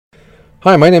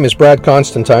Hi, my name is Brad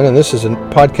Constantine, and this is a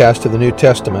podcast of the New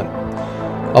Testament.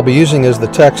 I'll be using as the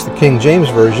text the King James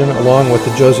Version along with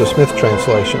the Joseph Smith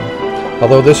translation.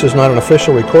 Although this is not an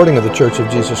official recording of the Church of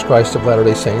Jesus Christ of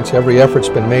Latter-day Saints, every effort's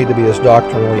been made to be as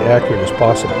doctrinally accurate as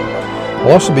possible.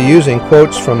 I'll also be using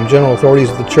quotes from general authorities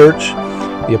of the Church,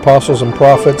 the apostles and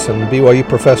prophets, and BYU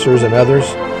professors and others,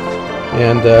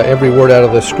 and every word out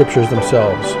of the Scriptures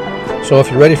themselves. So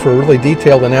if you're ready for a really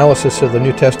detailed analysis of the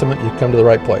New Testament, you've come to the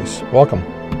right place. Welcome.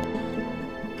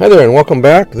 Hi there, and welcome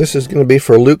back. This is going to be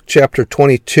for Luke chapter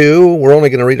 22. We're only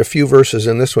going to read a few verses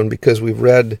in this one because we've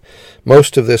read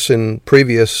most of this in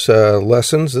previous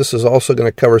lessons. This is also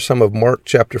going to cover some of Mark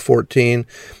chapter 14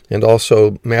 and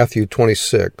also Matthew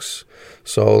 26.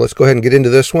 So let's go ahead and get into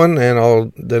this one, and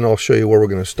I'll show you where we're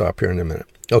going to stop here in a minute.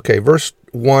 Okay, verse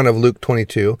 1 of Luke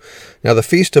 22. Now the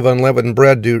feast of unleavened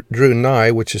bread drew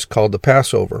nigh, which is called the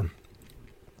Passover.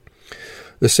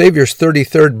 The Savior's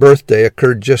 33rd birthday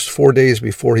occurred just 4 days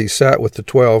before he sat with the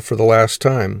 12 for the last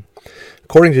time.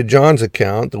 According to John's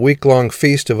account, the week-long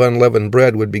feast of unleavened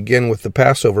bread would begin with the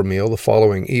Passover meal the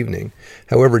following evening.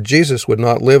 However, Jesus would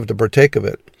not live to partake of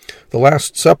it. The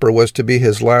Last Supper was to be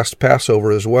his last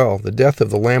Passover as well. The death of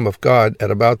the Lamb of God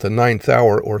at about the 9th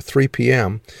hour, or 3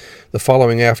 p.m., the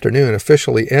following afternoon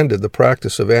officially ended the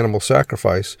practice of animal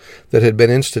sacrifice that had been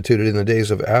instituted in the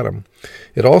days of Adam.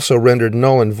 It also rendered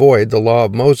null and void the law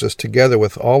of Moses together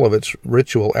with all of its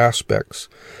ritual aspects.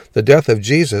 The death of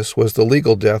Jesus was the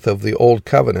legal death of the Old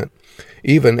Covenant,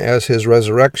 even as his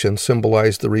resurrection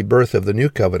symbolized the rebirth of the New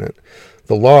Covenant.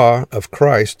 The law of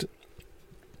Christ,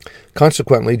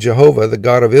 consequently, Jehovah, the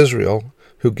God of Israel,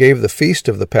 who gave the feast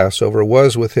of the Passover,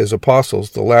 was with his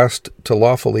apostles the last to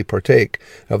lawfully partake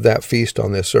of that feast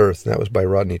on this earth. And that was by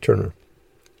Rodney Turner.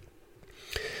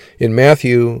 In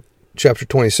Matthew chapter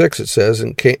 26, it says,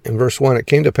 in verse 1, "It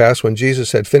came to pass, when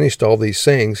Jesus had finished all these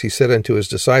sayings, he said unto his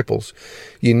disciples,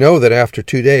 Ye know that after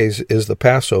 2 days is the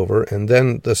Passover, and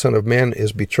then the Son of Man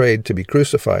is betrayed to be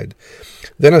crucified.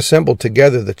 Then assembled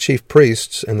together the chief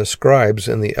priests and the scribes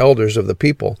and the elders of the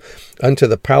people unto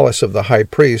the palace of the high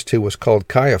priest, who was called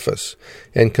Caiaphas,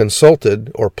 and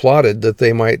consulted or plotted that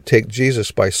they might take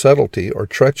Jesus by subtlety or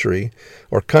treachery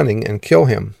or cunning and kill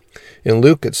him." In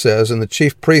Luke it says, "And the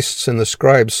chief priests and the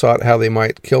scribes sought how they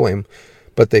might kill him,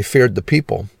 but they feared the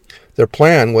people." Their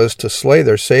plan was to slay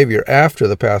their Savior after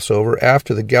the Passover,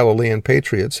 after the Galilean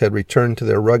patriots had returned to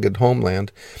their rugged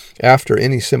homeland, after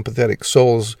any sympathetic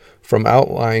souls from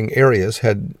outlying areas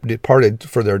had departed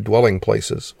for their dwelling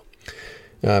places.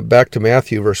 Back to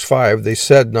Matthew, verse 5, they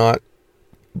said, not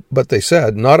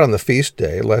on the feast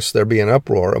day, lest there be an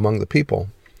uproar among the people.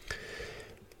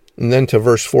 And then to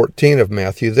verse 14 of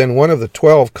Matthew, "Then one of the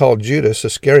 12, called Judas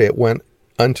Iscariot, went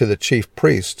unto the chief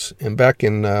priests." And back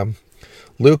in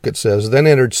Luke it says, "Then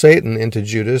entered Satan into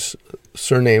Judas,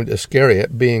 surnamed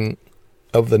Iscariot, being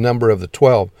of the number of the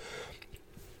 12.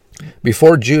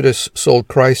 Before Judas sold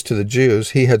Christ to the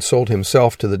Jews, he had sold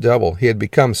himself to the devil. He had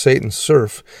become Satan's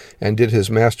serf and did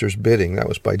his master's bidding." That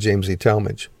was by James E.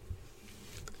 Talmage.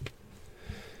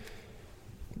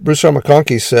 Bruce R.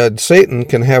 McConkie said, "Satan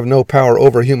can have no power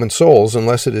over human souls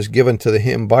unless it is given to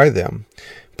him by them.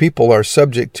 People are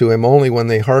subject to him only when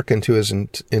they hearken to his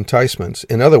enticements.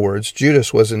 In other words,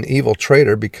 Judas was an evil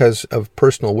traitor because of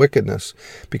personal wickedness,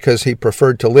 because he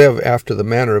preferred to live after the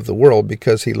manner of the world,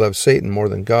 because he loved Satan more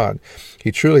than God.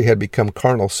 He truly had become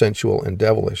carnal, sensual, and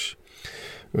devilish."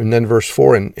 And then verse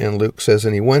 4 in Luke says,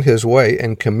 "And he went his way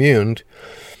and communed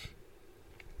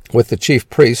with the chief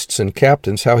priests and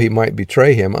captains how he might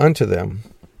betray him unto them."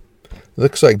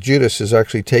 Looks like Judas is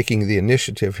actually taking the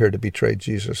initiative here to betray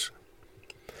Jesus.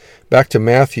 Back to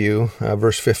Matthew,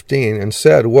 verse 15, "And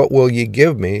said, What will ye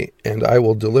give me? And I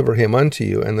will deliver him unto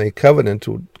you. And they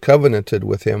covenanted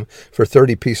with him for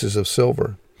 30 pieces of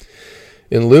silver."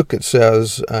 In Luke it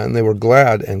says, "And they were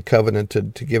glad and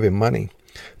covenanted to give him money."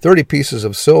 30 pieces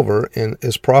of silver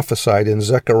is prophesied in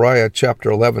Zechariah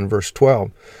chapter 11, verse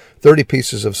 12. 30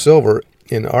 pieces of silver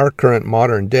in our current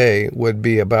modern day would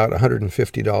be about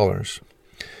 $150.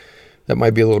 That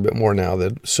might be a little bit more now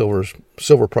that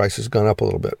silver price has gone up a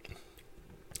little bit.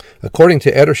 According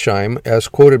to Edersheim, as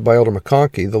quoted by Elder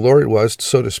McConkie, the Lord was,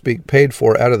 so to speak, paid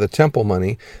for out of the temple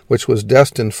money, which was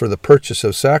destined for the purchase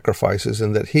of sacrifices,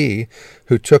 and that he,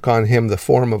 who took on him the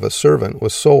form of a servant,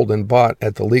 was sold and bought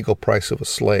at the legal price of a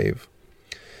slave.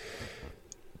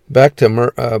 Back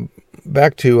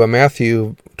to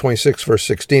Matthew 26, verse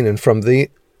 16, and from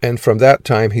that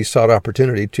time he sought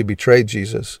opportunity to betray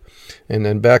Jesus. And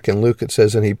then back in Luke it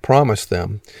says, "And he promised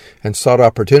them, and sought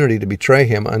opportunity to betray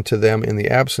him unto them in the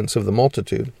absence of the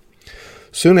multitude."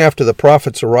 Soon after the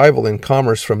prophet's arrival in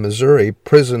Commerce from Missouri,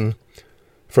 prison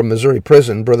from Missouri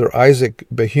prison, Brother Isaac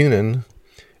Behunin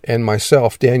and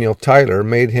myself, Daniel Tyler,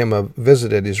 made him a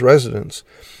visit at his residence.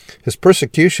 His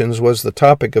persecutions was the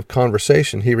topic of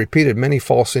conversation. He repeated many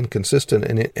false, inconsistent,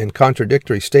 and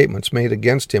contradictory statements made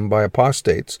against him by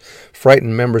apostates,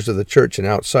 frightened members of the church, and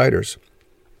outsiders.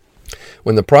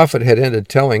 When the prophet had ended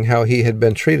telling how he had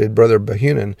been treated, Brother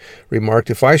Behunin remarked,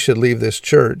 "If I should leave this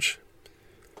church,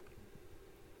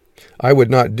 I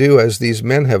would not do as these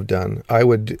men have done. I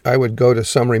would go to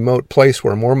some remote place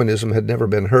where Mormonism had never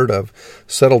been heard of,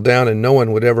 settle down, and no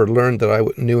one would ever learn that I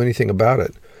knew anything about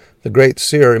it." The great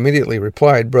seer immediately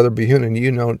replied, "Brother Behunin,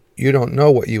 you don't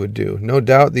know what you would do. No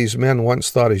doubt these men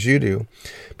once thought as you do.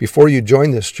 Before you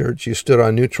joined this church, you stood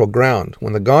on neutral ground.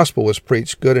 When the gospel was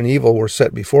preached, good and evil were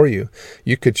set before you.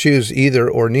 You could choose either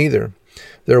or neither.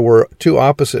 There were two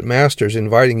opposite masters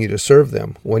inviting you to serve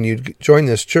them. When you joined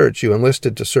this church, you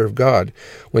enlisted to serve God.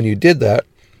 When you did that,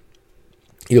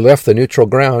 you left the neutral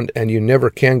ground, and you never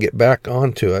can get back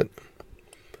onto it."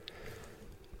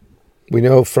 We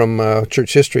know from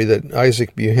church history that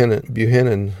Isaac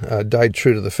Behunin died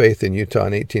true to the faith in Utah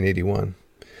in 1881.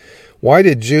 Why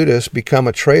did Judas become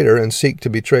a traitor and seek to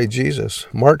betray Jesus?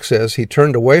 Mark says he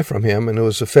turned away from him and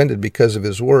was offended because of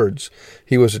his words.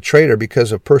 He was a traitor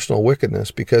because of personal wickedness,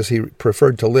 because he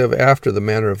preferred to live after the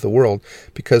manner of the world,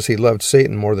 because he loved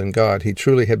Satan more than God. He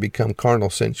truly had become carnal,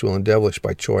 sensual, and devilish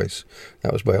by choice.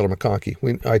 That was by Elder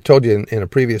McConkie. I told you in a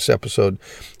previous episode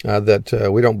that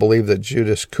we don't believe that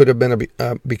Judas could have been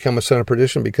become a son of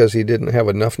perdition because he didn't have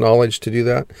enough knowledge to do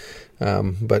that.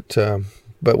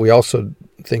 But we also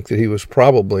think that he was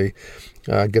probably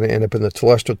going to end up in the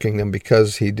celestial kingdom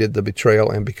because he did the betrayal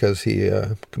and because he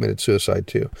committed suicide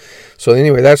too. So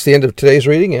anyway, that's the end of today's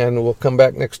reading, and we'll come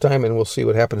back next time and we'll see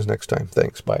what happens next time.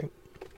 Thanks. Bye.